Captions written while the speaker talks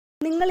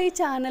നിങ്ങൾ ഈ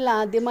ചാനൽ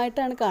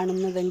ആദ്യമായിട്ടാണ്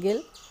കാണുന്നതെങ്കിൽ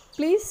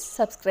പ്ലീസ്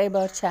സബ്സ്ക്രൈബ്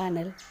അവർ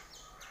ചാനൽ.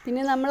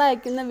 പിന്നെ നമ്മൾ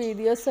അയക്കുന്ന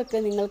വീഡിയോസൊക്കെ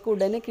നിങ്ങൾക്ക്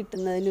ഉടനെ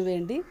കിട്ടുന്നതിന്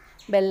വേണ്ടി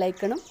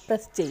ബെല്ലൈക്കണും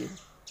പ്രസ് ചെയ്യും.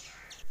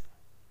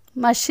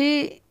 മഷി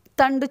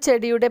തണ്ടു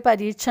ചെടിയുടെ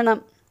പരീക്ഷണം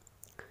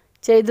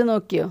ചെയ്തു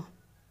നോക്കിയോ?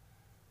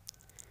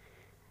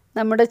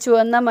 നമ്മുടെ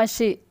ചുവന്ന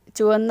മഷി,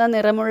 ചുവന്ന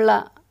നിറമുള്ള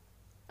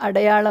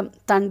അടയാളം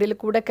തണ്ടിൽ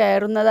കൂടെ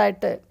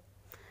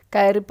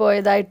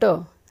കയറിപ്പോയതായിട്ടോ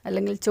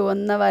അല്ലെങ്കിൽ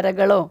ചുവന്ന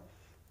വരകളോ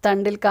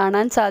തണ്ടിൽ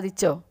കാണാൻ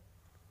സാധിച്ചോ?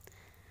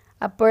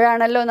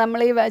 അപ്പോഴാണല്ലോ നമ്മൾ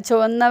ഈ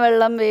ചുവന്ന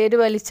വെള്ളം വേര്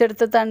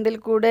വലിച്ചെടുത്ത് തണ്ടിൽ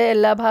കൂടെ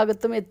എല്ലാ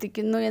ഭാഗത്തും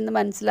എത്തിക്കുന്നു എന്ന്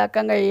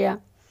മനസ്സിലാക്കാൻ കഴിയുക.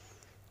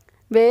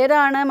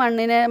 വേരാണ്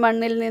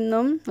മണ്ണിൽ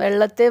നിന്നും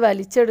വെള്ളത്തെ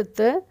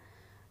വലിച്ചെടുത്ത്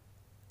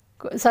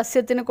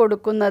സസ്യത്തിന്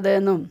കൊടുക്കുന്നത്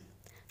എന്നും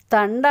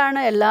തണ്ടാണ്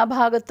എല്ലാ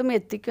ഭാഗത്തും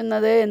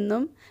എത്തിക്കുന്നത്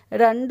എന്നും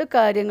രണ്ട്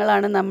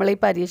കാര്യങ്ങളാണ് നമ്മൾ ഈ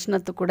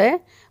പരീക്ഷണത്തിൽ കൂടെ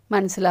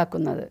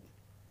മനസ്സിലാക്കുന്നത്.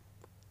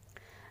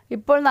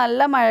 ഇപ്പോൾ നല്ല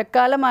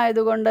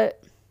മഴക്കാലമായതുകൊണ്ട്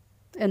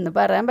എന്ന്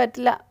പറയാൻ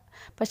പറ്റില്ല,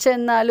 പക്ഷെ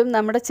എന്നാലും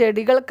നമ്മുടെ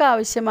ചെടികൾക്ക്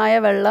ആവശ്യമായ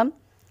വെള്ളം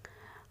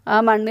ആ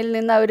മണ്ണിൽ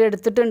നിന്ന്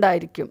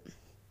അവരെടുത്തിട്ടുണ്ടായിരിക്കും.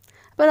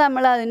 അപ്പോൾ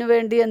നമ്മൾ അതിനു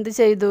വേണ്ടി എന്ത്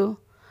ചെയ്തു?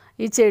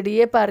 ഈ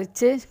ചെടിയെ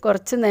പറിച്ച്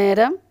കുറച്ച്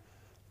നേരം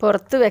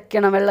പുറത്ത്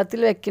വെക്കണം.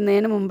 വെള്ളത്തിൽ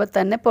വെക്കുന്നതിന് മുമ്പ്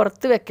തന്നെ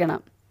പുറത്ത്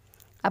വെക്കണം.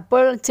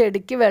 അപ്പോൾ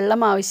ചെടിക്ക്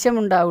വെള്ളം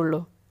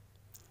ആവശ്യമുണ്ടാവുള്ളൂ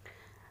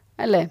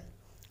അല്ലേ?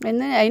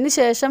 അതിന്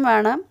ശേഷം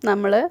വേണം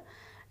നമ്മൾ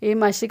ഈ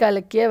മഷി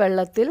കലക്കിയ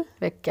വെള്ളത്തിൽ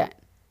വെക്കാൻ.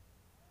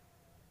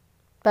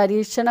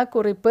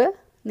 പരീക്ഷണക്കുറിപ്പ്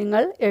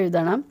നിങ്ങൾ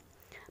എഴുതണം.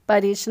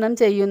 പരീക്ഷണം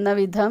ചെയ്യുന്ന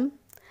വിധം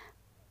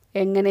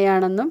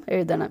എങ്ങനെയാണെന്നും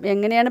എഴുതണം.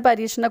 എങ്ങനെയാണ്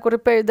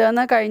പരീക്ഷണക്കുറിപ്പ്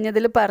എഴുതുകയെന്ന്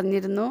കഴിഞ്ഞതിൽ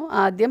പറഞ്ഞിരുന്നു.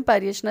 ആദ്യം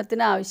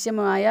പരീക്ഷണത്തിന്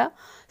ആവശ്യമായ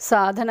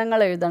സാധനങ്ങൾ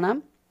എഴുതണം.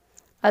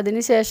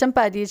 അതിനുശേഷം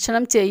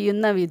പരീക്ഷണം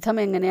ചെയ്യുന്ന വിധം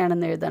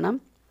എങ്ങനെയാണെന്ന് എഴുതണം.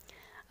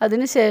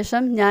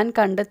 അതിനുശേഷം ഞാൻ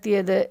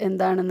കണ്ടെത്തിയത്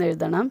എന്താണെന്ന്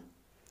എഴുതണം.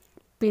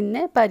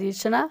 പിന്നെ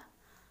പരീക്ഷണ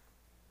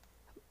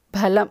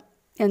ഫലം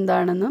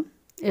എന്താണെന്നും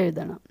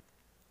എഴുതണം.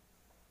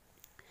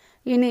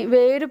 ഇനി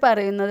വേര്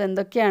പറയുന്നത്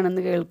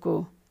എന്തൊക്കെയാണെന്ന് കേൾക്കൂ.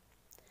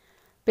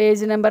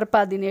 പേജ് നമ്പർ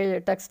 17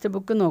 ടെക്സ്റ്റ്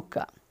ബുക്ക്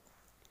നോക്കുക.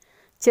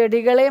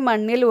 ചെടികളെ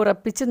മണ്ണിൽ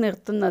ഉറപ്പിച്ച്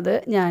നിർത്തുന്നത്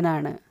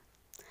ഞാനാണ്.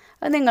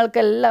 അത്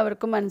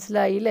നിങ്ങൾക്കെല്ലാവർക്കും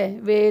മനസ്സിലായില്ലേ?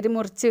 വേര്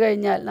മുറിച്ച്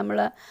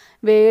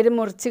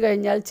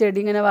കഴിഞ്ഞാൽ ചെടി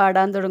ഇങ്ങനെ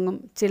വാടാൻ തുടങ്ങും.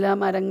 ചില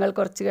മരങ്ങൾ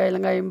കുറച്ച്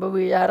കാലം കഴിയുമ്പോൾ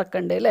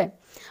വീഴാറൊക്കെ ഉണ്ട് അല്ലേ?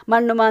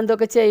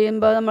 മണ്ണുമാന്തൊക്കെ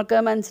ചെയ്യുമ്പോൾ നമുക്ക്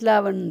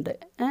മനസ്സിലാവുന്നുണ്ട്.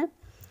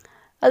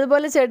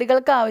 അതുപോലെ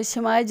ചെടികൾക്ക്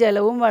ആവശ്യമായ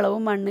ജലവും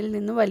വളവും മണ്ണിൽ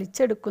നിന്ന്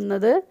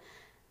വലിച്ചെടുക്കുന്നത്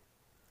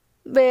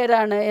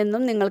വേരാണ്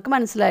എന്നും നിങ്ങൾക്ക്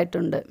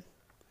മനസ്സിലായിട്ടുണ്ട്.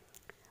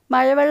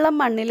 മഴവെള്ളം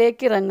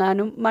മണ്ണിലേക്ക്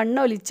ഇറങ്ങാനും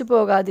മണ്ണൊലിച്ചു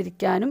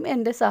പോകാതിരിക്കാനും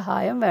എൻ്റെ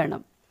സഹായം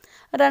വേണം.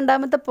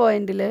 രണ്ടാമത്തെ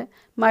പോയിന്റിൽ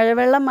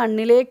മഴവെള്ളം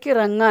മണ്ണിലേക്ക്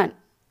ഇറങ്ങാൻ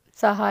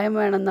സഹായം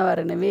വേണമെന്നാണ്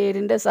പറയുന്നത്.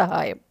 വേരിൻ്റെ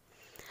സഹായം,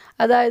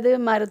 അതായത്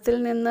മരത്തിൽ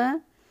നിന്ന്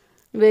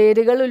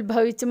വേരുകൾ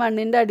ഉത്ഭവിച്ച്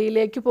മണ്ണിൻ്റെ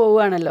അടിയിലേക്ക്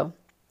പോവുകയാണല്ലോ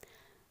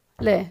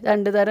അല്ലേ?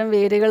 2 തരം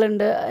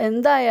വേരുകളുണ്ട്.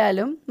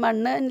 എന്തായാലും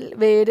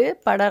വേര്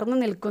പടർന്നു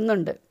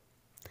നിൽക്കുന്നുണ്ട്.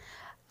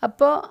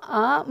 അപ്പോൾ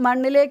ആ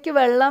മണ്ണിലേക്ക്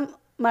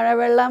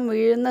മഴവെള്ളം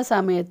വീഴുന്ന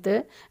സമയത്ത്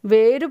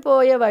വേര്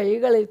പോയ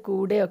വഴികളിൽ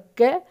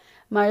കൂടെയൊക്കെ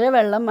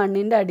മഴവെള്ളം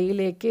മണ്ണിൻ്റെ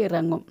അടിയിലേക്ക്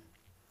ഇറങ്ങും.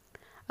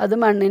 അത്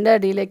മണ്ണിൻ്റെ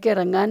അടിയിലേക്ക്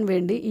ഇറങ്ങാൻ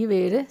വേണ്ടി ഈ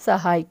വേര്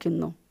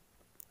സഹായിക്കുന്നു.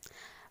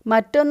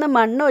 മറ്റൊന്ന്,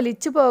 മണ്ണ്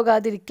ഒലിച്ചു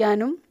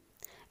പോകാതിരിക്കാനും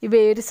ഈ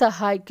വേര്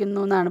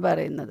സഹായിക്കുന്നു എന്നാണ്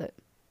പറയുന്നത്.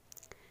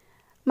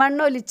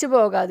 മണ്ണ് ഒലിച്ചു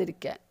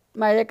പോകാതിരിക്കാൻ,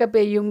 മഴയൊക്കെ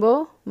പെയ്യുമ്പോൾ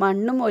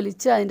മണ്ണും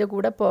ഒലിച്ച് അതിൻ്റെ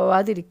കൂടെ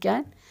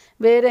പോവാതിരിക്കാൻ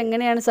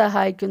വേരെങ്ങനെയാണ്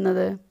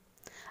സഹായിക്കുന്നത്?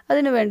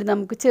 അതിനുവേണ്ടി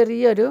നമുക്ക്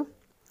ചെറിയൊരു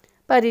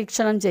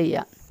പരീക്ഷണം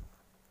ചെയ്യാം.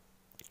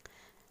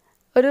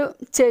 ഒരു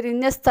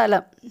ചെരിഞ്ഞ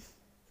സ്ഥലം,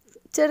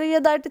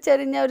 ചെറിയതായിട്ട്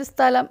ചെരിഞ്ഞ ഒരു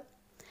സ്ഥലം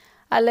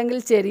അല്ലെങ്കിൽ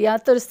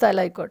ചെരിയാത്തൊരു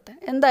സ്ഥലം ആയിക്കോട്ടെ,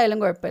 എന്തായാലും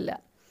കുഴപ്പമില്ല.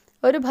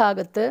 ഒരു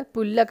ഭാഗത്ത്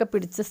പുല്ലൊക്കെ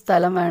പിടിച്ച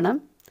സ്ഥലം വേണം.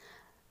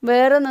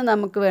 വേറൊന്ന്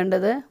നമുക്ക്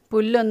വേണ്ടത്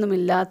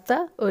പുല്ലൊന്നുമില്ലാത്ത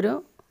ഒരു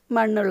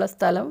മണ്ണുള്ള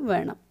സ്ഥലം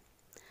വേണം.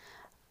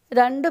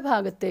 2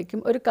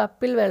 ഭാഗത്തേക്കും ഒരു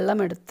കപ്പിൽ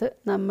വെള്ളമെടുത്ത്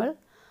നമ്മൾ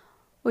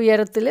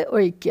ഉയരത്തിൽ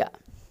ഒഴിക്കുക.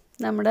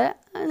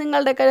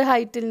 നിങ്ങളുടെയൊക്കെ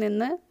ഹൈറ്റിൽ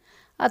നിന്ന്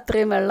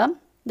അത്രയും വെള്ളം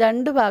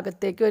 2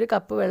 ഭാഗത്തേക്ക് ഒരു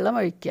കപ്പ് വെള്ളം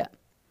ഒഴിക്കുക.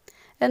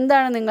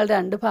 എന്താണ് നിങ്ങൾ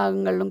 2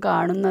 ഭാഗങ്ങളിലും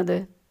കാണുന്നത്?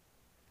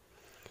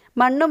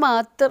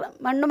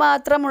 മണ്ണ്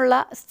മാത്രമുള്ള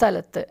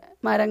സ്ഥലത്ത്,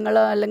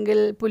 മരങ്ങളോ അല്ലെങ്കിൽ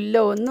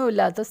പുല്ലോ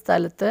ഒന്നുമില്ലാത്ത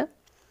സ്ഥലത്ത്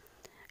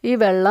ഈ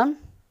വെള്ളം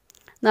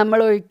നമ്മൾ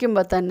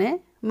ഒഴിക്കുമ്പോൾ തന്നെ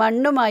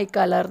മണ്ണുമായി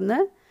കലർന്ന്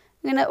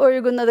ഇങ്ങനെ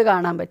ഒഴുകുന്നത്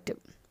കാണാൻ പറ്റും.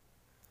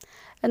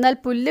 എന്നാൽ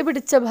പുല്ല്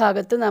പിടിച്ച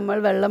ഭാഗത്ത് നമ്മൾ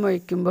വെള്ളം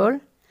ഒഴിക്കുമ്പോൾ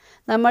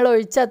നമ്മൾ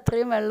ഒഴിച്ച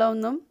അത്രയും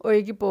വെള്ളമൊന്നും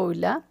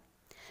ഒഴുകിപ്പോവില്ല.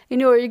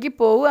 ഇനി ഒഴുകി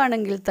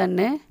പോവുകയാണെങ്കിൽ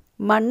തന്നെ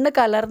മണ്ണ്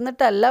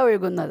കലർന്നിട്ടല്ല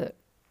ഒഴുകുന്നത്.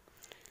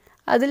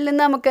 അതിൽ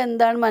നിന്ന് നമുക്ക്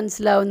എന്താണ്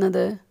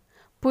മനസ്സിലാവുന്നത്?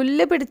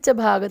 പുല്ല് പിടിച്ച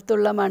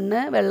ഭാഗത്തുള്ള മണ്ണ്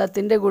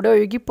വെള്ളത്തിൻ്റെ കൂടെ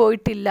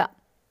ഒഴുകിപ്പോയിട്ടില്ല.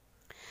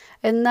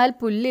 എന്നാൽ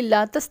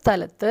പുല്ലില്ലാത്ത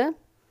സ്ഥലത്ത്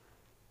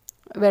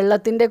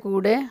വെള്ളത്തിൻ്റെ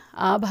കൂടെ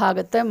ആ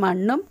ഭാഗത്തെ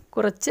മണ്ണും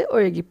കുറച്ച്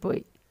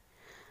ഒഴുകിപ്പോയി.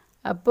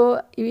 അപ്പോൾ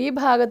ഈ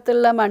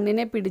ഭാഗത്തുള്ള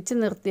മണ്ണിനെ പിടിച്ചു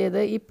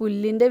നിർത്തിയത് ഈ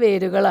പുല്ലിൻ്റെ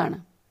വേരുകളാണ്.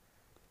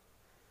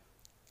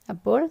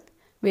 അപ്പോൾ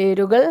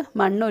വേരുകൾ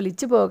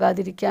മണ്ണൊലിച്ചു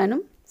പോകാതിരിക്കാനും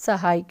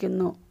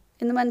സഹായിക്കുന്നു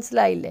എന്ന്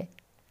മനസ്സിലായില്ലേ?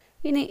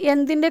 ഇനി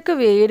എന്തിൻ്റെയൊക്കെ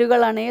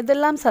വേരുകളാണ്,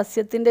 ഏതെല്ലാം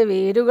സസ്യത്തിൻ്റെ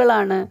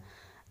വേരുകളാണ്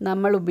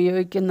നമ്മൾ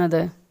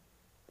ഉപയോഗിക്കുന്നത്?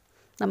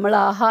 നമ്മൾ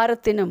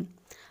ആഹാരത്തിനും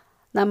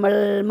നമ്മൾ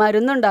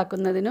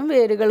മരുന്നുണ്ടാക്കുന്നതിനും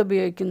വേരുകൾ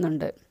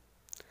ഉപയോഗിക്കുന്നുണ്ട്.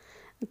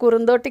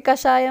 കുറുന്തോട്ടി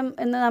കഷായം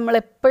എന്ന്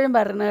നമ്മളെപ്പോഴും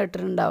പറഞ്ഞു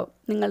കേട്ടിട്ടുണ്ടാവും.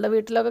 നിങ്ങളുടെ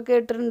വീട്ടിലൊക്കെ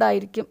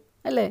കേട്ടിട്ടുണ്ടായിരിക്കും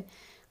അല്ലേ?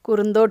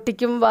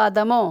 കുറുന്തോട്ടിക്കും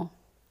വാദമോ,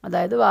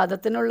 അതായത്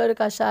വാദത്തിനുള്ളൊരു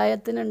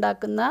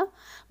കഷായത്തിനുണ്ടാക്കുന്ന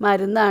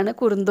മരുന്നാണ്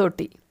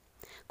കുറുന്തോട്ടി.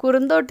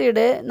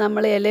 കുറുന്തോട്ടിയുടെ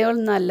നമ്മൾ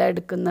ഇലയൊന്നല്ല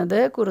എടുക്കുന്നത്,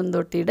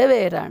 കുറുന്തോട്ടിയുടെ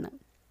വേരാണ്.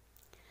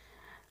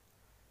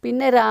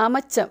 പിന്നെ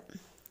രാമച്ചം,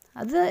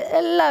 അത്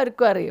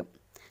എല്ലാവർക്കും അറിയും.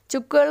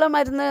 ചുക്കുവെള്ള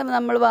മരുന്ന്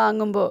നമ്മൾ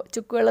വാങ്ങുമ്പോൾ,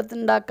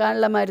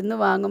 ചുക്കുവെള്ളത്തിനുണ്ടാക്കാനുള്ള മരുന്ന്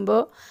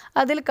വാങ്ങുമ്പോൾ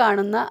അതിൽ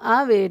കാണുന്ന ആ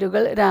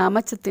വേരുകൾ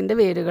രാമച്ചത്തിൻ്റെ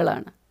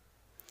വേരുകളാണ്.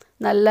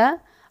 നല്ല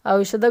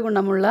ഔഷധ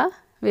ഗുണമുള്ള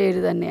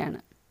വേര് തന്നെയാണ്.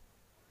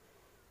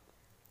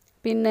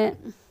 പിന്നെ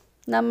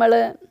നമ്മൾ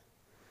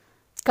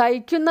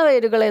കഴിക്കുന്ന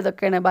വേരുകൾ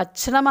ഏതൊക്കെയാണ്?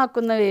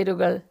 ഭക്ഷണമാക്കുന്ന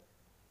വേരുകൾ.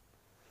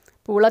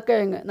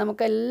 പൂളക്കിഴങ്ങ്,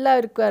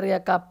 നമുക്കെല്ലാവർക്കും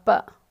അറിയാം. കപ്പ,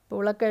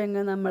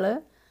 പൂളക്കിഴങ്ങ് നമ്മൾ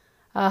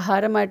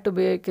ആഹാരമായിട്ട്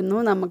ഉപയോഗിക്കുന്നു.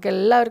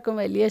 നമുക്കെല്ലാവർക്കും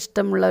വലിയ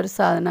ഇഷ്ടമുള്ള ഒരു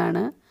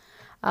സാധനമാണ്.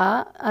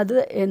 അത്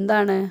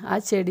എന്താണ്? ആ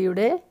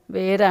ചെടിയുടെ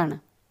വേരാണ്.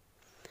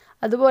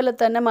 അതുപോലെ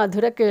തന്നെ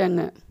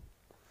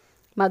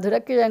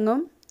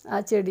മധുരക്കിഴങ്ങും ആ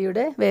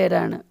ചെടിയുടെ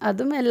വേരാണ്.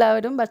 അതും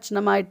എല്ലാവരും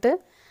ഭക്ഷണമായിട്ട്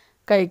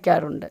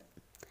കഴിക്കാറുണ്ട്.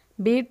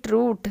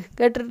 ബീട്രൂട്ട്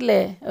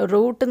കേട്ടിട്ടില്ലേ?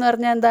 റൂട്ട് എന്ന്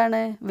പറഞ്ഞാൽ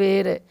എന്താണ്?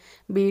 വേര്.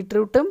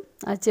 ബീട്രൂട്ടും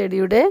ആ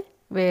ചെടിയുടെ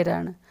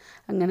വേരാണ്.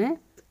 അങ്ങനെ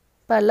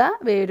പല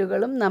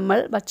വേരുകളും നമ്മൾ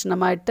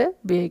ഭക്ഷണമായിട്ട്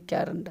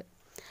ഉപയോഗിക്കാറുണ്ട്.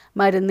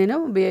 മരുന്നിനും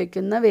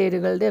ഉപയോഗിക്കുന്ന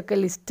വേരുകളുടെയൊക്കെ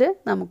ലിസ്റ്റ്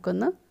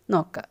നമുക്കൊന്ന്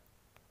നോക്കാം.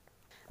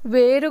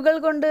 വേരുകൾ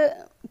കൊണ്ട്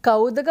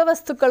കൗതുക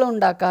വസ്തുക്കളും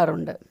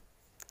ഉണ്ടാക്കാറുണ്ട്.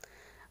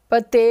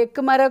 ഇപ്പോൾ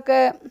തേക്ക്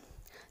മരമൊക്കെ,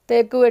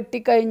 തേക്ക്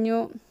വെട്ടിക്കഴിഞ്ഞു,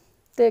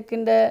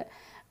 തേക്കിൻ്റെ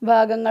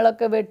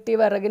ഭാഗങ്ങളൊക്കെ വെട്ടി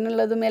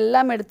വിറകിനുള്ളതും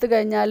എല്ലാം എടുത്തു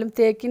കഴിഞ്ഞാലും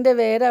തേക്കിൻ്റെ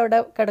വേര് അവിടെ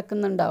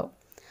കിടക്കുന്നുണ്ടാവും.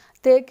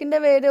 തേക്കിൻ്റെ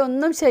വേര്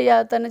ഒന്നും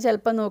ചെയ്യാതെ തന്നെ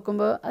ചിലപ്പോൾ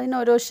നോക്കുമ്പോൾ അതിന്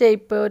ഓരോ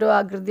ഷേപ്പ്, ഓരോ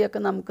ആകൃതിയൊക്കെ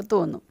നമുക്ക്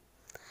തോന്നും.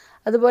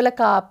 അതുപോലെ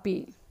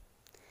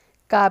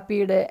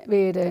കാപ്പിയുടെ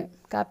വേര്,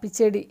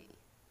 കാപ്പിച്ചെടി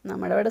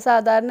നമ്മുടെ ഇവിടെ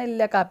സാധാരണ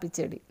ഇല്ല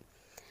കാപ്പിച്ചെടി.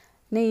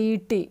 പിന്നെ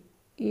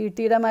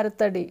ഈട്ടിയുടെ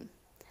മരത്തടി,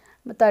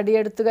 തടി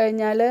എടുത്തു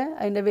കഴിഞ്ഞാൽ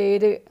അതിൻ്റെ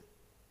വേര്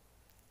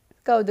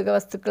കൗതുക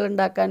വസ്തുക്കൾ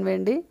ഉണ്ടാക്കാൻ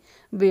വേണ്ടി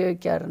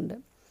ഉപയോഗിക്കാറുണ്ട്.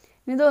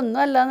 ഇതൊന്നും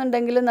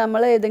അല്ലാന്നുണ്ടെങ്കിൽ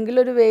നമ്മൾ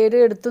ഏതെങ്കിലും ഒരു വേര്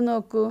എടുത്തു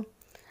നോക്കൂ.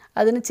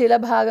 അതിന് ചില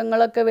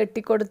ഭാഗങ്ങളൊക്കെ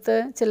വെട്ടിക്കൊടുത്ത്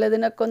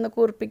ചിലതിനൊക്കെ ഒന്ന്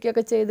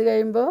കൂർപ്പിക്കുകയൊക്കെ ചെയ്ത്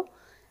കഴിയുമ്പോൾ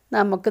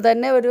നമുക്ക്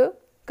തന്നെ ഒരു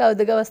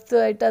കൗതുക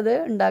വസ്തുവായിട്ട് അത്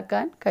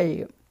ഉണ്ടാക്കാൻ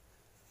കഴിയും.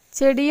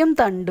 ചെടിയും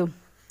തണ്ടും,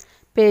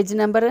 പേജ്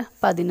നമ്പർ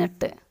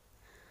 18.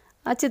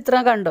 ആ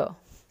ചിത്രം കണ്ടോ?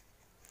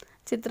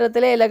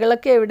 ചിത്രത്തിലെ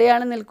ഇലകളൊക്കെ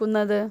എവിടെയാണ്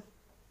നിൽക്കുന്നത്?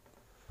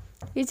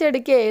 ഈ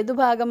ചെടിക്ക് ഏതു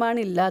ഭാഗമാണ്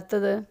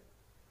ഇല്ലാത്തത്?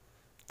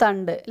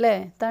 തണ്ട് അല്ലേ?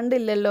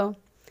 തണ്ടില്ലല്ലോ.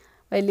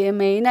 വലിയ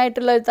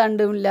മെയിനായിട്ടുള്ള ഒരു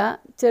തണ്ടുമില്ല,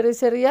 ചെറിയ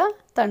ചെറിയ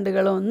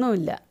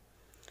തണ്ടുകളൊന്നുമില്ല.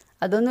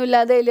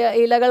 അതൊന്നുമില്ലാതെ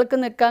ഇലകൾക്ക്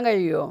നിൽക്കാൻ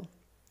കഴിയുമോ?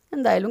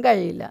 എന്തായാലും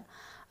കഴിയില്ല.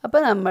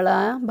 അപ്പോൾ നമ്മൾ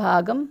ആ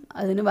ഭാഗം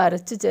അതിന്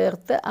വരച്ച്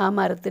ചേർത്ത് ആ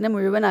മരത്തിനെ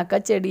മുഴുവനാക്കുക,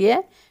 ചെടിയെ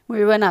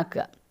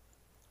മുഴുവനാക്കുക.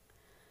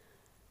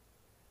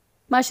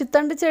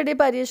 മഷിത്തണ്ട് ചെടി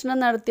പരീക്ഷണം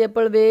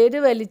നടത്തിയപ്പോൾ വേര്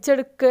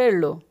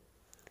വലിച്ചെടുക്കുകയുള്ളൂ.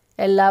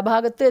 എല്ലാ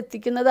ഭാഗത്തും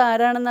എത്തിക്കുന്നത്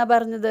ആരാണെന്നാണ്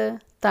പറഞ്ഞത്?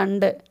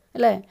 തണ്ട്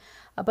അല്ലേ?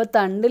 അപ്പോൾ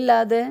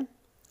തണ്ടില്ലാതെ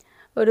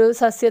ഒരു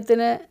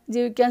സസ്യത്തിന്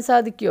ജീവിക്കാൻ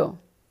സാധിക്കുമോ?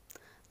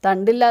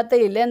 തണ്ടില്ലാത്ത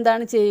ഇല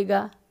എന്താണ് ചെയ്യുക?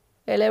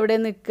 ഇല എവിടെ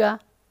നിൽക്കുക?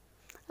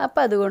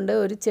 അപ്പോൾ അതുകൊണ്ട്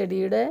ഒരു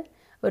ചെടിയുടെ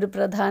ഒരു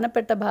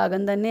പ്രധാനപ്പെട്ട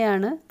ഭാഗം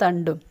തന്നെയാണ്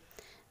തണ്ടും.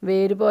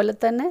 വേര് പോലെ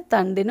തന്നെ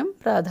തണ്ടിനും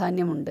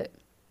പ്രാധാന്യമുണ്ട്.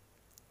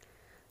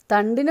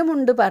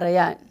 തണ്ടിനുമുണ്ട്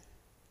പറയാൻ.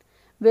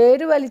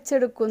 വേര്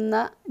വലിച്ചെടുക്കുന്ന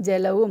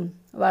ജലവും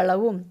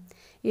വളവും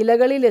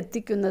ഇലകളിൽ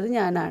എത്തിക്കുന്നത്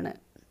ഞാനാണ്.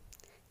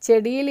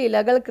 ചെടിയിൽ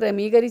ഇലകൾ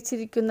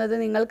ക്രമീകരിച്ചിരിക്കുന്നത്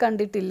നിങ്ങൾ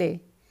കണ്ടിട്ടില്ലേ?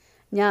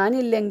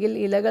 ഞാനില്ലെങ്കിൽ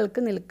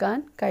ഇലകൾക്ക് നിൽക്കാൻ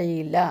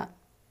കഴിയില്ല.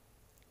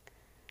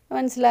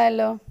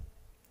 മനസ്സിലായല്ലോ?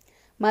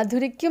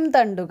 മധുരിക്കും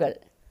തണ്ടുകൾ.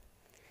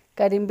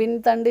 കരിമ്പിൻ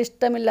തണ്ട്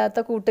ഇഷ്ടമില്ലാത്ത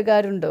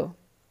കൂട്ടുകാരുണ്ടോ?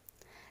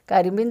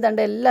 കരിമ്പിൻ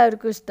തണ്ട്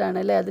എല്ലാവർക്കും ഇഷ്ടമാണ്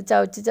അല്ലേ? അത്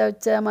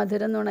ചവച്ച്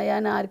മധുരം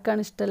നുണയാൻ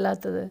ആർക്കാണ്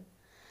ഇഷ്ടമില്ലാത്തത്?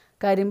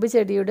 കരിമ്പ്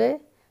ചെടിയുടെ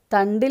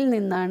തണ്ടിൽ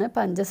നിന്നാണ്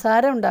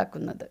പഞ്ചസാര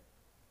ഉണ്ടാക്കുന്നത്.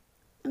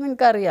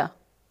 നിങ്ങൾക്കറിയാം?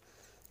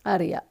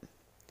 അറിയാം.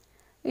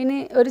 ഇനി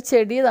ഒരു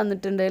ചെടി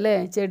തന്നിട്ടുണ്ട് അല്ലേ?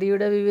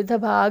 ചെടിയുടെ വിവിധ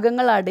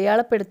ഭാഗങ്ങൾ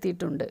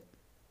അടയാളപ്പെടുത്തിയിട്ടുണ്ട്.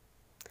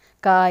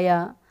 കായ,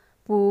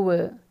 പൂവ്,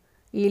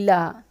 ഇല,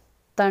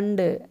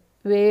 തണ്ട്,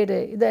 വേര്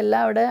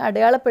ഇതെല്ലാം അവിടെ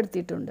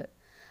അടയാളപ്പെടുത്തിയിട്ടുണ്ട്.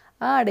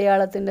 ആ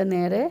അടയാളത്തിൻ്റെ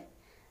നേരെ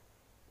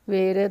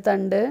വേര്,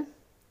 തണ്ട്,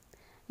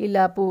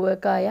 ഇല, പൂവ്,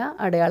 കായ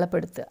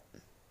അടയാളപ്പെടുത്തുക.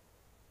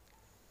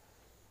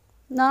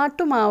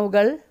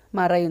 നാട്ടുമാവുകൾ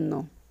മറയുന്നു.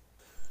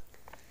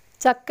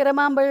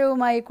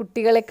 ചക്രമാമ്പഴവുമായി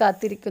കുട്ടികളെ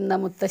കാത്തിരിക്കുന്ന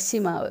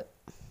മുത്തശ്ശിമാവ്.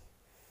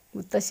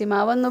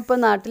 മുത്തശ്ശിമാവൊന്നും ഇപ്പോൾ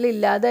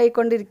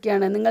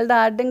നാട്ടിലില്ലാതായിക്കൊണ്ടിരിക്കുകയാണ്. നിങ്ങളുടെ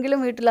ആരുടെങ്കിലും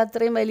വീട്ടിൽ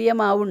അത്രയും വലിയ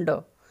മാവുണ്ടോ?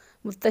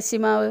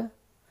 മുത്തശ്ശിമാവ്,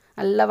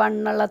 നല്ല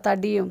വണ്ണുള്ള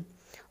തടിയും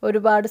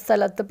ഒരുപാട്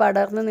സ്ഥലത്ത്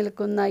പടർന്നു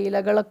നിൽക്കുന്ന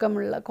ഇലകളൊക്കെ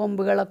ഉള്ള,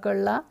 കൊമ്പുകളൊക്കെ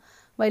ഉള്ള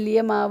വലിയ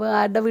മാവ്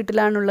ആരുടെ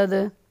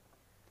വീട്ടിലാണുള്ളത്?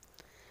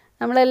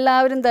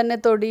 നമ്മളെല്ലാവരും തന്നെ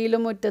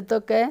തൊടിയിലും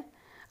മുറ്റത്തൊക്കെ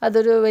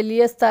അതൊരു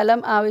വലിയ സ്ഥലം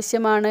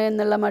ആവശ്യമാണ്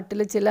എന്നുള്ള മട്ടിൽ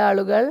ചില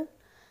ആളുകൾ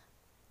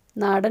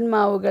നാടൻ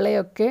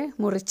മാവുകളെയൊക്കെ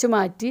മുറിച്ചു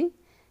മാറ്റി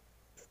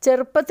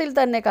ചെറുപ്പത്തിൽ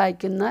തന്നെ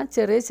കായ്ക്കുന്ന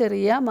ചെറിയ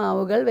ചെറിയ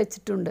മാവുകൾ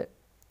വെച്ചിട്ടുണ്ട്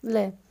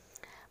അല്ലേ?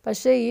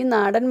 പക്ഷേ ഈ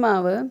നാടൻ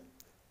മാവ്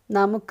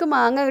നമുക്ക്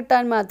മാങ്ങ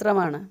കിട്ടാൻ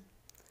മാത്രമാണ്.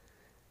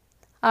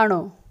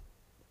 ആണോ?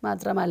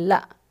 മാത്രമല്ല,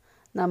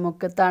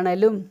 നമുക്ക്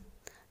തണലും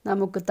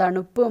നമുക്ക്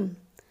തണുപ്പും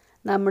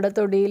നമ്മുടെ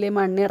തൊടിയിലെ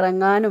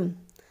മണ്ണിറങ്ങാനും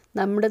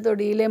നമ്മുടെ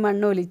തൊടിയിലെ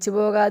മണ്ണ് ഒലിച്ചു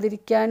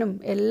പോകാതിരിക്കാനും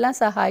എല്ലാം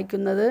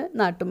സഹായിക്കുന്നത്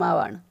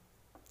നാട്ടുമാവാണ്.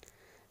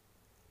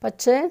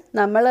 പക്ഷേ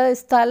നമ്മൾ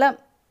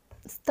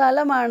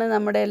സ്ഥലമാണ്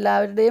നമ്മുടെ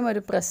എല്ലാവരുടെയും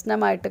ഒരു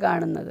പ്രശ്നമായിട്ട്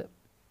കാണുന്നത്.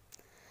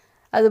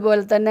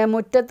 അതുപോലെ തന്നെ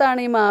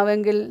മുറ്റത്താണ് ഈ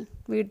മാവെങ്കിൽ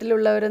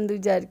വീട്ടിലുള്ളവരെന്ത്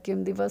വിചാരിക്കും?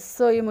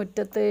 ദിവസവും ഈ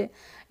മുറ്റത്ത്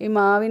ഈ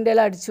മാവിൻ്റെ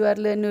ഇല അടിച്ചു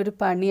വാരൽ തന്നെ ഒരു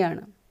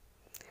പണിയാണ്.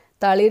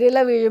 തളിരില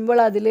വീഴുമ്പോൾ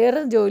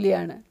അതിലേറെ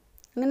ജോലിയാണ്.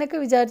 അങ്ങനെയൊക്കെ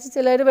വിചാരിച്ച്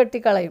ചിലർ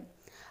വെട്ടിക്കളയും.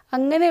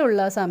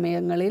 അങ്ങനെയുള്ള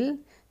സമയങ്ങളിൽ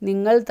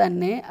നിങ്ങൾ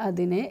തന്നെ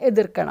അതിനെ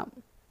എതിർക്കണം.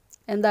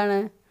 എന്താണ്?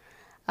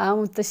 ആ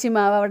മുത്തശ്ശി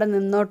മാവ് അവിടെ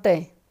നിന്നോട്ടെ,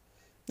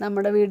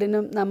 നമ്മുടെ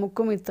വീടിനും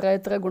നമുക്കും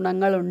ഇത്ര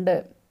ഗുണങ്ങളുണ്ട്.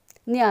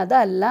 ഇനി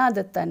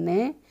അതല്ലാതെ തന്നെ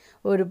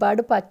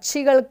ഒരുപാട്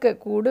പക്ഷികൾക്ക്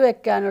കൂട്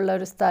വയ്ക്കാനുള്ള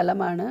ഒരു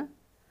സ്ഥലമാണ്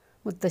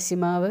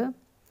മുത്തശ്ശിമാവ്.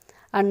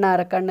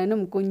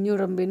 അണ്ണാറക്കണ്ണനും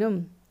കുഞ്ഞുറുമ്പിനും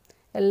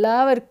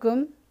എല്ലാവർക്കും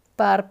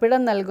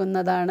പാർപ്പിടം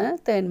നൽകുന്നതാണ്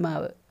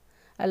തേന്മാവ്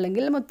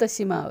അല്ലെങ്കിൽ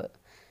മുത്തശ്ശിമാവ്.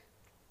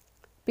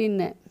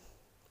 പിന്നെ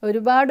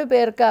ഒരുപാട്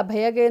പേർക്ക്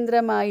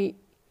അഭയകേന്ദ്രമായി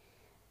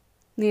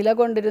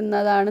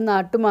നിലകൊണ്ടിരുന്നതാണ്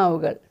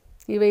നാട്ടുമാവുകൾ.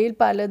 ഇവയിൽ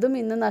പലതും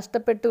ഇന്ന്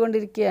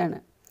നഷ്ടപ്പെട്ടുകൊണ്ടിരിക്കുകയാണ്.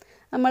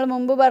 നമ്മൾ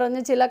മുമ്പ് പറഞ്ഞ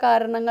ചില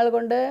കാരണങ്ങൾ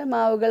കൊണ്ട്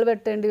മാവുകൾ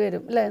വെട്ടേണ്ടി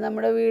വരും അല്ലേ?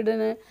 നമ്മുടെ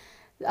വീടിന്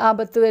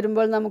ആപത്ത്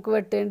വരുമ്പോൾ നമുക്ക്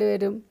വെട്ടേണ്ടി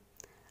വരും.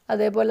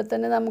 അതേപോലെ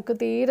തന്നെ നമുക്ക്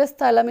തീരെ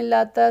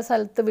സ്ഥലമില്ലാത്ത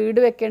സ്ഥലത്ത് വീട്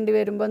വെക്കേണ്ടി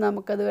വരുമ്പോൾ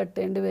നമുക്കത്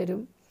വെട്ടേണ്ടി വരും.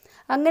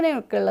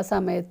 അങ്ങനെയൊക്കെയുള്ള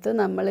സമയത്ത്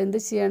നമ്മൾ എന്ത്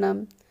ചെയ്യണം?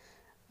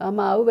 ആ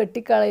മാവ്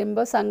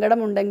വെട്ടിക്കളയുമ്പോൾ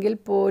സങ്കടമുണ്ടെങ്കിൽ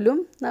പോലും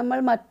നമ്മൾ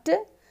മറ്റ്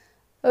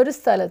ഒരു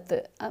സ്ഥലത്ത്,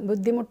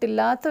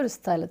 ബുദ്ധിമുട്ടില്ലാത്തൊരു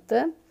സ്ഥലത്ത്,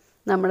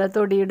 നമ്മുടെ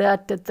തൊടിയുടെ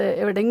അറ്റത്ത്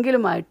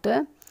എവിടെയെങ്കിലുമായിട്ട്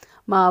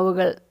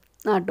മാവുകൾ,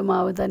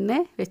 നാട്ടുമാവ് തന്നെ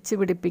വെച്ച്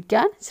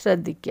പിടിപ്പിക്കാൻ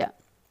ശ്രദ്ധിക്കുക.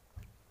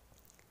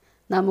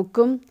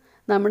 നമുക്കും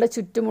നമ്മുടെ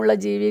ചുറ്റുമുള്ള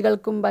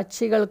ജീവികൾക്കും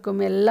പക്ഷികൾക്കും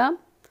എല്ലാം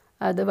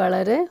അത്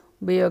വളരെ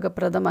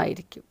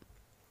ഉപയോഗപ്രദമായിരിക്കും.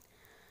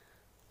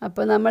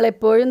 അപ്പോൾ നമ്മൾ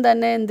എപ്പോഴും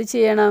തന്നെ എന്ത്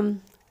ചെയ്യണം?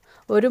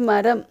 ഒരു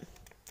മരം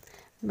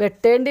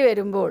വെട്ടേണ്ടി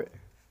വരുമ്പോൾ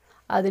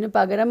അതിന്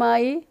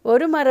പകരമായി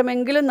ഒരു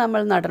മരമെങ്കിലും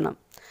നമ്മൾ നടണം.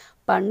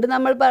 പണ്ട്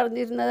നമ്മൾ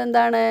പറഞ്ഞിരുന്നത്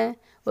എന്താണ്?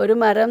 ഒരു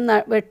മരം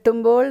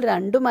വെട്ടുമ്പോൾ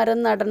 2 മരം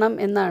നടണം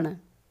എന്നാണ്.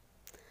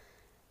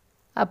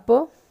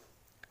 അപ്പോൾ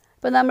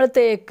നമ്മൾ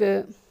തേക്ക്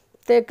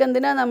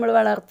എന്തിനാണ് നമ്മൾ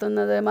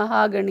വളർത്തുന്നത്?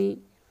 മഹാഗണി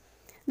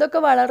ഇതൊക്കെ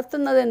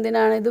വളർത്തുന്നത്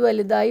എന്തിനാണ്? ഇത്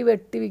വലുതായി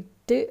വെട്ടി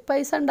വിറ്റ്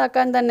പൈസ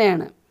ഉണ്ടാക്കാൻ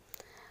തന്നെയാണ്.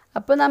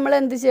 അപ്പോൾ നമ്മൾ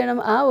എന്ത് ചെയ്യണം?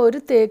 ആ ഒരു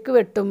തേക്ക്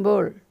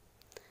വെട്ടുമ്പോൾ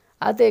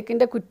ആ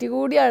തേക്കിൻ്റെ കുറ്റി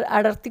കൂടി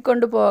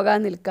അടർത്തിക്കൊണ്ട് പോകാൻ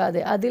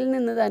നിൽക്കാതെ അതിൽ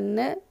നിന്ന്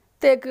തന്നെ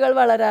തേക്കുകൾ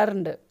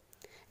വളരാറുണ്ട്.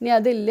 ഇനി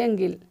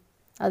അതില്ലെങ്കിൽ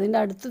അതിൻ്റെ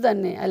അടുത്ത്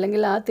തന്നെ,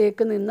 അല്ലെങ്കിൽ ആ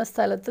തേക്ക് നിന്ന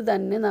സ്ഥലത്ത്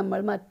തന്നെ നമ്മൾ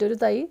മറ്റൊരു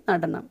തൈ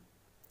നടണം.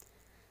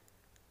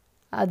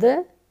 അത്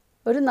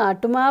ഒരു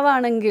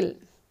നാട്ടുമാവാണെങ്കിൽ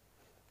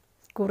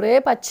കുറേ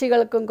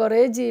പക്ഷികൾക്കും കുറേ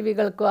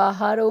ജീവികൾക്കും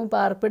ആഹാരവും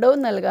പാർപ്പിടവും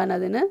നൽകാൻ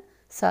അതിന്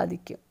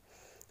സാധിക്കും.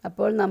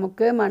 അപ്പോൾ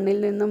നമുക്ക് മണ്ണിൽ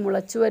നിന്നും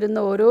മുളച്ചു വരുന്ന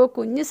ഓരോ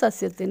കുഞ്ഞു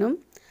സസ്യത്തിനും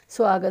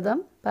സ്വാഗതം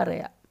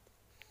പറയാം.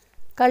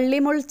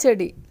 കള്ളിമുൾ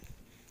ചെടി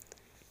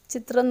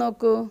ചിത്രം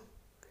നോക്കൂ.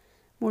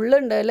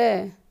 മുള്ളുണ്ട് അല്ലേ?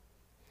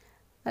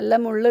 നല്ല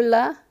മുള്ളുള്ള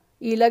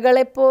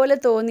ഇലകളെപ്പോലെ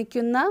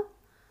തോന്നിക്കുന്ന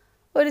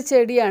ഒരു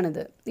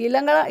ചെടിയാണിത്.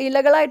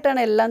 ഇലകളായിട്ടാണ്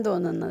എല്ലാം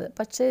തോന്നുന്നത്.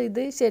 പക്ഷേ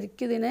ഇത്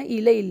ശരിക്കും ഇതിന്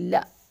ഇലയില്ല.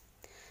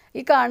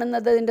 ഈ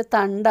കാണുന്നത് ഇതിൻ്റെ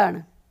തണ്ടാണ്.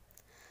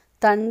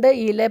 തണ്ട്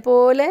ഇല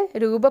പോലെ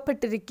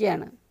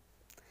രൂപപ്പെട്ടിരിക്കുകയാണ്.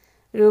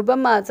 രൂപം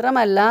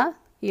മാത്രമല്ല,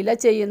 ഇല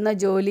ചെയ്യുന്ന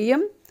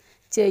ജോലിയും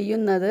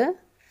ചെയ്യുന്നത്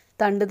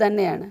തണ്ട്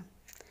തന്നെയാണ്.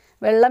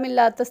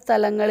 വെള്ളമില്ലാത്ത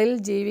സ്ഥലങ്ങളിൽ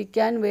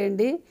ജീവിക്കാൻ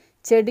വേണ്ടി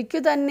ചെടിക്കു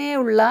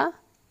തന്നെയുള്ള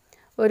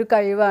ഒരു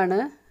കഴിവാണ്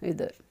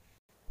ഇത്.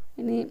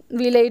 ഇനി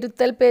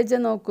വിലയിരുത്തൽ പേജ്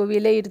നോക്കൂ.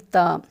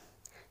 വിലയിരുത്താം.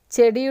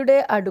 ചെടിയുടെ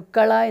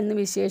അടുക്കള എന്ന്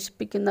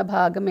വിശേഷിപ്പിക്കുന്ന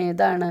ഭാഗം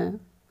ഏതാണ്?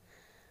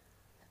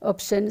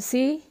 ഓപ്ഷൻ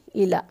സി,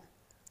 ഇല.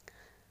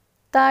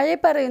 താഴെ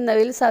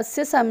പറയുന്നതിൽ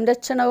സസ്യ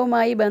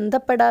സംരക്ഷണവുമായി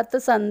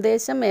ബന്ധപ്പെടാത്ത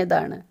സന്ദേശം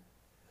ഏതാണ്?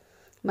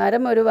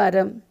 മരം ഒരു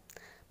മരം,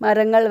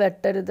 മരങ്ങൾ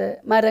വെട്ടരുത്,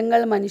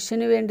 മരങ്ങൾ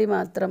മനുഷ്യനു വേണ്ടി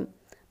മാത്രം,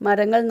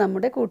 മരങ്ങൾ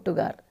നമ്മുടെ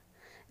കൂട്ടുകാർ.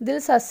 ഇതിൽ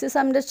സസ്യ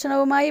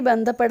സംരക്ഷണവുമായി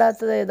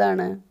ബന്ധപ്പെടാത്തത്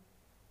ഏതാണ്?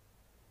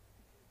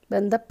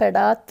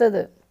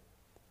 ബന്ധപ്പെടാത്തത്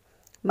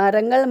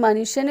മരങ്ങൾ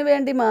മനുഷ്യന്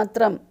വേണ്ടി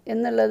മാത്രം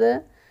എന്നുള്ളത്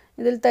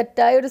ഇതിൽ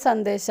തെറ്റായൊരു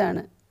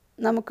സന്ദേശമാണ്.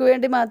 നമുക്ക്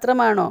വേണ്ടി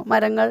മാത്രമാണോ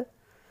മരങ്ങൾ?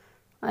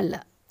 അല്ല.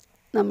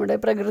 നമ്മുടെ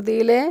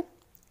പ്രകൃതിയിലെ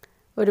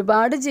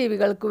ഒരുപാട്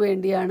ജീവികൾക്ക്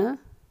വേണ്ടിയാണ്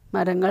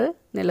മരങ്ങൾ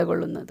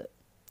നിലകൊള്ളുന്നത്.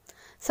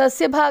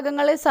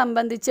 സസ്യഭാഗങ്ങളെ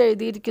സംബന്ധിച്ച്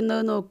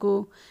എഴുതിയിരിക്കുന്നത് നോക്കൂ.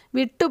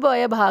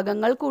 വിട്ടുപോയ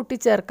ഭാഗങ്ങൾ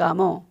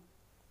കൂട്ടിച്ചേർക്കാമോ?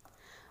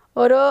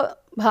 ഓരോ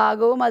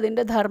ഭാഗവും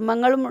അതിൻ്റെ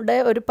ധർമ്മങ്ങളുടെ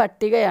ഒരു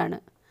പട്ടികയാണ്.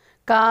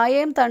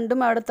 കായയും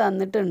തണ്ടും അവിടെ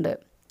തന്നിട്ടുണ്ട്.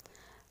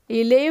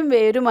 ഇലയും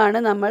വേരുമാണ്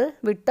നമ്മൾ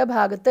വിട്ട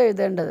ഭാഗത്ത്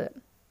എഴുതേണ്ടത്.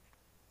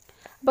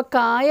 അപ്പോൾ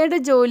കായയുടെ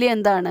ജോലി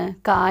എന്താണ്?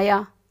 കായ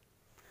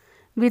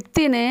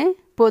വിത്തിനെ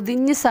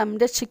പൊതിഞ്ഞ്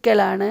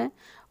സംരക്ഷിക്കലാണ്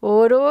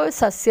ഓരോ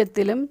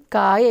സസ്യത്തിലും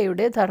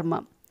കായയുടെ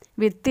ധർമ്മം.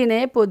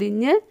 വിത്തിനെ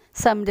പൊതിഞ്ഞ്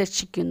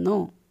സംരക്ഷിക്കുന്നു.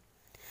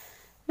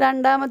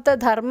 രണ്ടാമത്തെ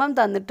ധർമ്മം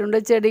തന്നിട്ടുണ്ട്,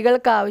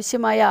 ചെടികൾക്ക്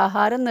ആവശ്യമായ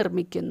ആഹാരം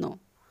നിർമ്മിക്കുന്നു.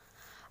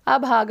 ആ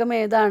ഭാഗം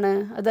ഏതാണ്?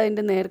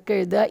 അതതിൻ്റെ നേർക്ക്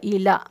എഴുതുക,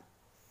 ഇല.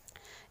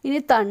 ഇനി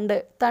തണ്ട്.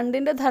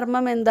 തണ്ടിൻ്റെ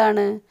ധർമ്മം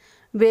എന്താണ്?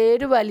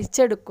 വേര്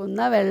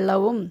വലിച്ചെടുക്കുന്ന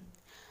വെള്ളവും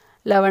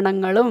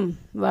ലവണങ്ങളും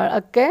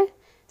ഒക്കെ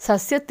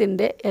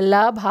സസ്യത്തിൻ്റെ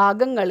എല്ലാ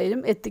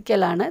ഭാഗങ്ങളിലും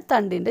എത്തിക്കലാണ്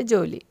തണ്ടിൻ്റെ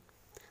ജോലി.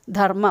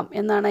 ധർമ്മം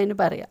എന്നാണ് അതിന്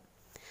പറയുക.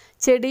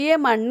 ചെടിയെ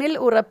മണ്ണിൽ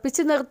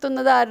ഉറപ്പിച്ച്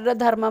നിർത്തുന്നത് ആരുടെ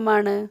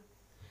ധർമ്മമാണ്?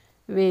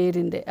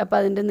 വേരിൻ്റെ. അപ്പോൾ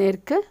അതിൻ്റെ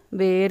നേർക്ക്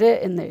വേര്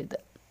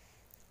എന്നെഴുതുക.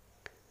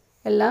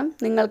 എല്ലാം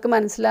നിങ്ങൾക്ക്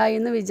മനസ്സിലായി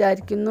എന്ന്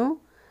വിചാരിക്കുന്നു.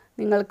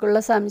 നിങ്ങൾക്കുള്ള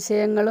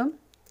സംശയങ്ങളും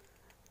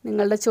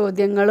നിങ്ങളുടെ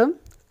ചോദ്യങ്ങളും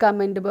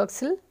കമൻറ്റ്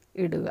ബോക്സിൽ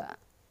ഇടുക.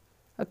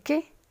 Okay,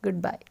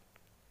 good bye.